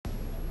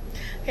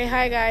Hey,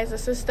 hi guys,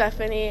 this is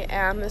Stephanie,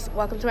 and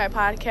welcome to my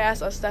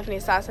podcast of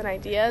Stephanie's Thoughts and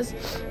Ideas.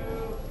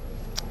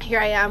 Here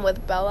I am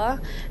with Bella.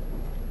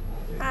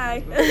 Hi.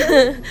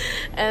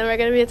 And we're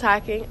going to be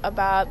talking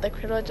about the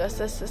criminal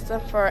justice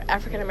system for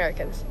African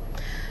Americans.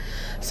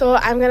 So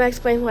I'm going to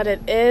explain what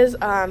it is.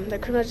 The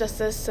criminal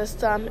justice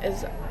system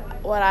is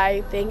what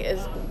I think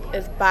is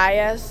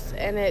biased,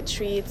 and it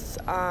treats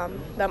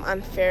them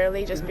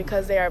unfairly just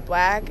because they are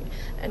black,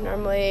 and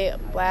normally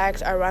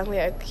blacks are wrongly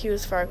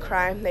accused for a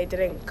crime they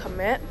didn't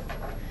commit.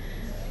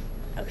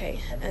 Okay,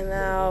 and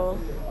now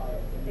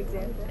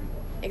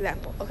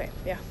example. Okay,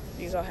 yeah,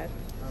 you go ahead.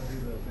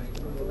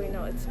 Wait,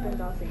 no, it's been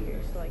off a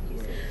year, so like you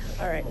said.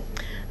 All right,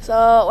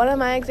 so one of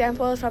my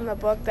examples from the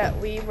book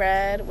that we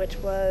read, which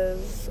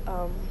was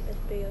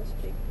Beale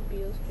Street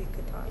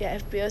could talk. Yeah,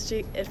 if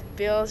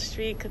Beale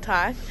Street could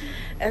talk.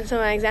 And so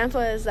my example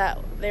is that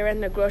they were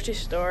in the grocery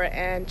store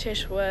and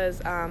Tish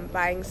was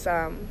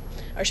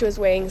she was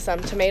weighing some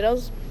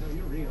tomatoes.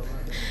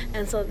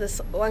 And so this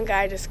one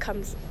guy just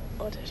comes,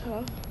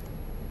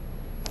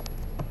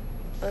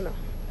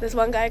 this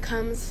one guy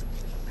comes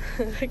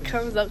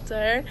up to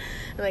her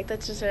and like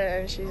touches her,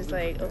 and she's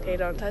like, okay,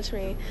 don't touch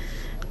me.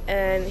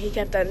 And he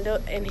kept on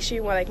and she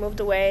moved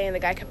away, and the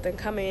guy kept on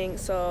coming.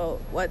 So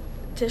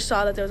Tish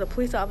saw that there was a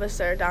police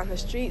officer down the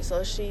street,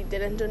 so she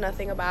didn't do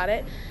nothing about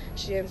it.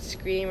 She didn't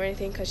scream or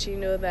anything because she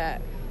knew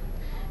that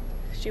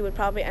she would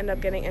probably end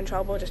up getting in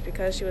trouble just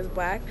because she was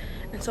black.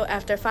 And so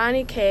after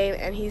Fonnie came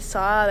and he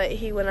saw that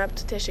he went up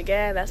to Tish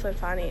again, that's when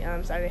Fonnie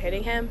started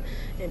hitting him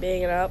and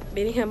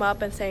beating him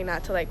up and saying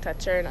not to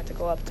touch her, not to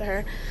go up to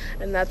her.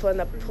 And that's when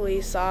the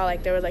police saw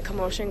there was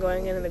commotion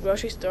going in the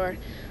grocery store.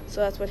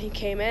 So that's when he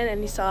came in and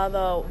he saw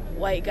the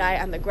white guy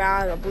on the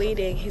ground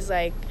bleeding.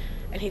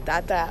 And he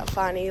thought that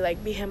Fonnie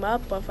beat him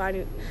up, but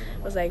Fonnie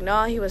was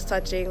no, he was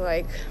touching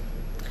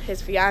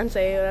his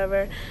fiance or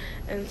whatever.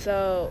 And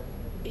so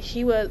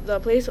the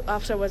police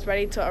officer was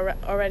ready to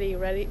arrest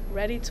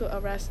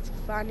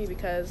Fonnie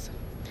because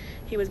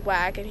he was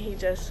black, and he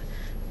just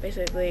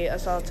basically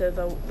assaulted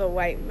the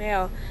white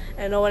male.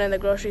 And no one in the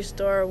grocery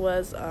store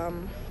was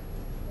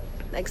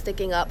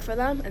sticking up for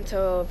them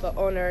until the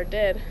owner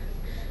did,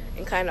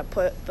 and kind of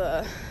put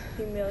the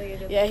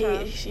humiliated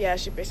she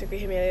basically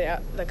humiliated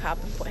the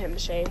cop and put him to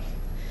shame.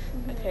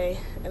 Mm-hmm. Okay,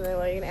 and then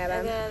what are you gonna add on?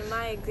 And then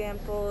my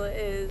example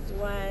is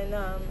when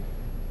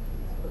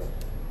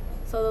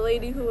so the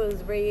lady who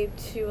was raped,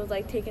 she was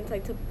taken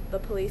to the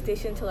police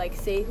station to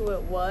say who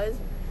it was,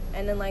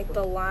 and then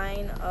the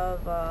line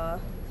of I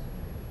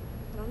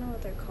don't know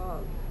what they're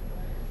called.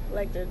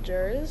 The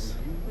jurors?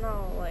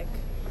 No,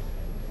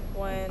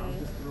 when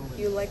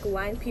you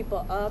line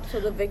people up so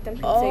the victim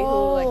can say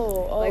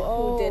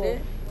who did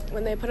it.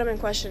 When they put them in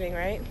questioning,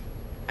 right?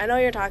 I know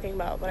what you're talking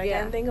about, but I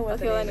can't think of what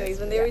the name anyways, is.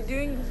 When they were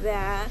doing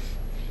that,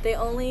 they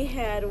only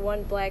had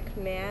one black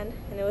man,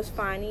 and it was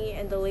Fonnie,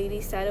 and the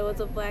lady said it was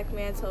a black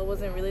man, so it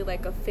wasn't really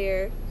a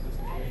fair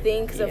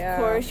thing, because of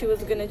course she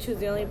was going to choose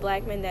the only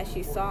black man that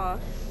she saw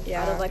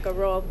out of a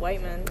row of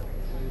white men.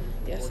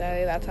 Yeah,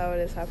 sadly, that's how it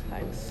is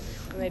sometimes.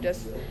 And they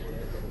just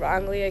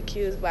wrongly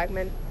accuse black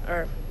men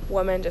or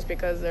women just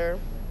because they're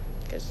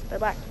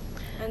black.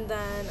 And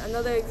then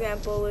another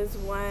example is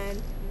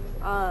when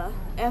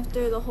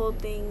after the whole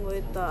thing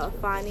with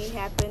Fonnie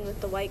happened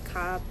with the white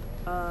cop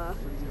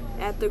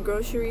at the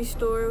grocery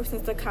store,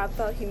 since the cop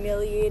felt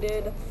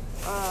humiliated,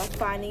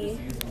 Fonnie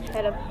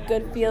had a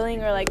good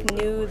feeling or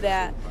knew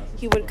that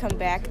he would come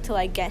back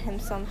to get him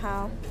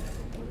somehow.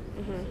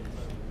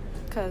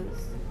 Because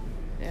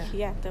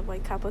the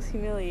white cop was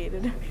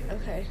humiliated.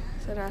 Okay,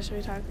 so now should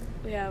we talk?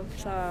 We have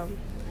some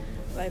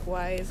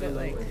why is it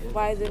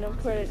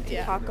important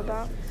to talk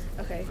about?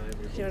 Okay,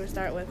 do you want to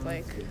start with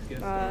the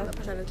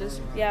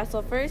percentages? Yeah,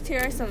 so first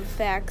here are some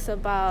facts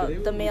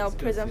about the male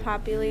prison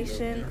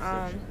population.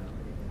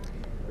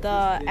 The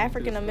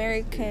African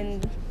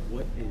American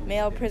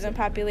male prison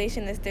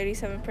population is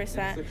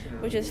 37%,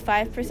 which is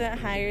 5%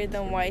 higher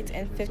than whites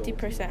and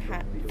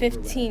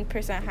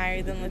 15%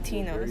 higher than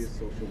Latinos.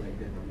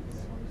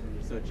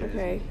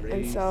 Okay,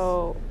 and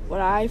so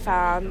what I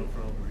found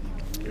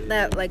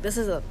that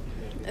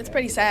it's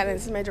pretty sad, and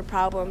it's a major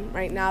problem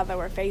right now that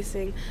we're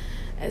facing,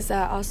 is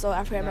that also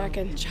African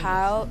American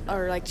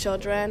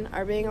children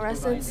are being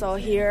arrested. So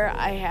here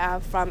I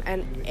have from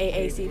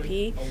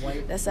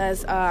NAACP that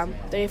says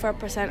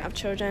 34% of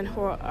children who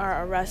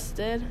are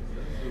arrested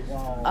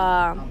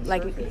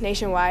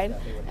nationwide,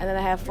 and then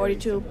I have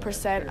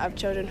 42% of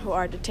children who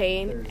are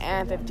detained,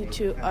 and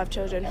 52% of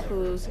children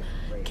whose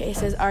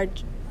cases are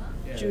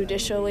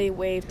judicially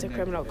waived to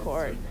criminal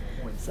court.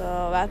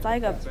 So that's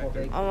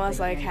almost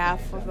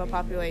half of the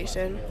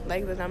population,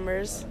 the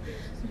numbers.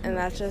 And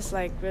that's just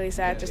really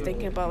sad, just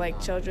thinking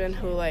about children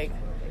who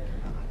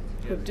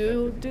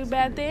do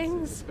bad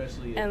things,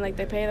 and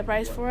they pay the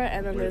price for it,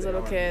 and then there's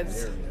little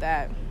kids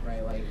that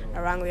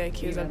are wrongly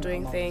accused of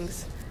doing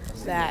things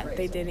that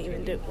they didn't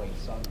even do.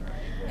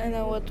 And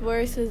then what's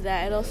worse is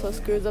that it also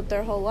screws up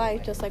their whole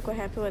life, just like what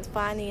happened with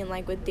Fonnie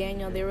and with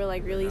Daniel. They were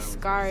really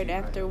scarred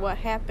after what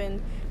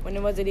happened when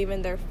it wasn't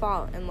even their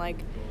fault. And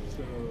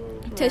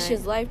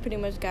Tisha's life pretty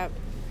much got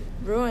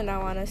ruined, I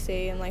want to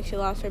say, and like she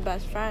lost her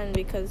best friend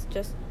because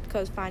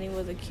Fonny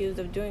was accused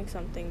of doing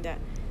something that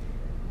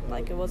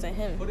like it wasn't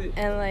him.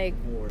 And like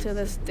to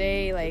this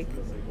day, like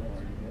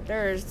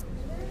there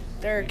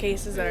are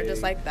cases that are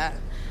just like that,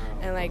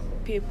 and like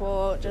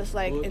people just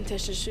like in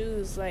Tisha's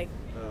shoes, like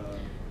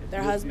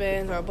their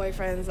husbands or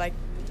boyfriends, like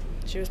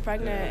she was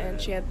pregnant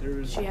and she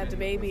had the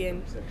baby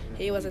and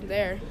he wasn't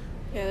there.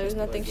 Yeah, there's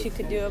nothing she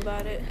could do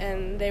about it.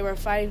 And they were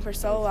fighting for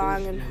so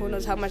long, and who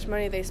knows how much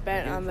money they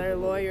spent on their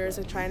lawyers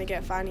and trying to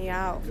get Fonny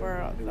out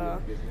for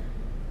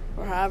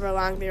however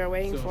long they were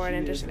waiting for it,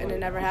 and it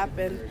never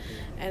happened.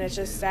 And it's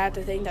just sad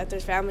to think that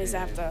there's families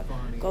that have to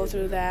go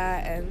through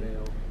that and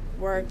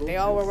work. They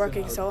all were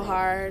working so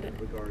hard,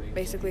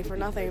 basically for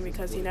nothing,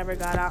 because he never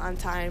got out on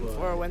time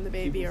for when the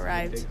baby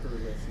arrived.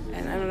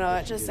 And I don't know,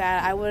 it's just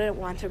sad. I wouldn't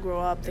want to grow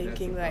up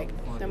thinking like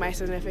that my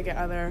significant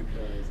other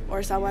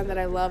or someone that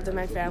I loved in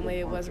my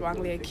family was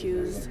wrongly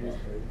accused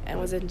and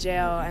was in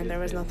jail, and there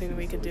was nothing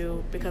we could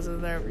do because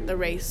of the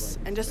race,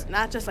 and just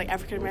not just like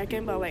African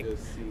American, but like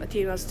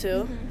Latinos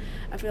too.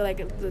 I feel like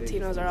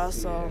Latinos are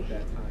also,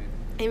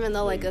 even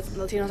though like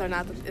Latinos are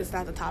not it's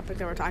not the topic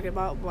that we're talking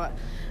about, but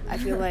I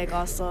feel like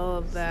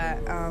also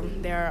that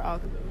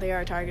they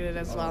are targeted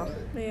as well.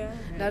 Yeah.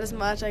 Not as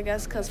much, I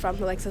guess, because from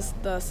like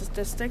the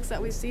statistics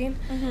that we've seen,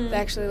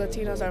 actually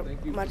Latinos are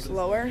much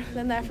lower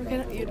than the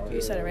African.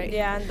 You said it right.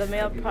 Yeah, and the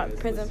male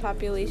prison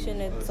population,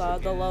 it's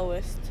the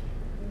lowest.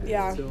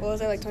 Yeah. What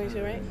was it, like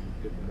 22, right?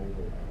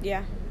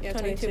 Yeah.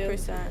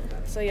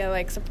 22%. So yeah,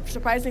 like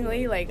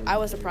surprisingly, like I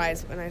was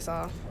surprised when I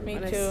saw. Me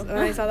when too. When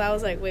I saw that, I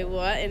was like, wait,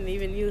 what? And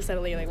even you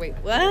suddenly like, wait,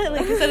 what?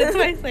 Like you said it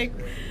twice, like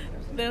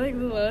they're like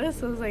the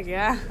lowest. I was like,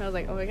 yeah. I was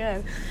like, oh my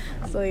god.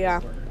 So yeah,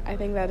 I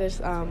think that is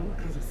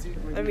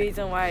the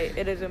reason why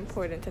it is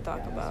important to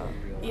talk about.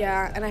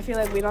 Yeah, and I feel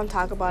like we don't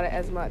talk about it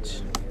as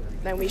much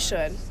than we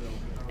should.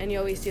 And you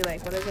always see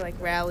like what is it, like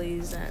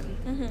rallies and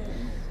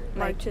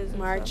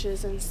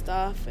marches and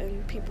stuff,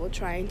 and people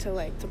trying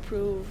to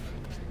prove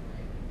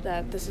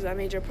that this is a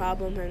major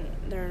problem, and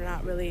they're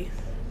not really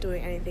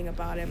doing anything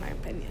about it, in my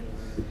opinion.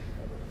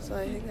 So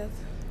I think that's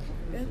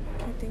good.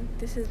 I think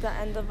this is the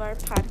end of our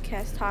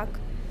podcast talk.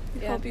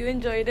 Hope you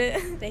enjoyed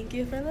it. Thank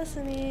you for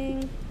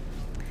listening.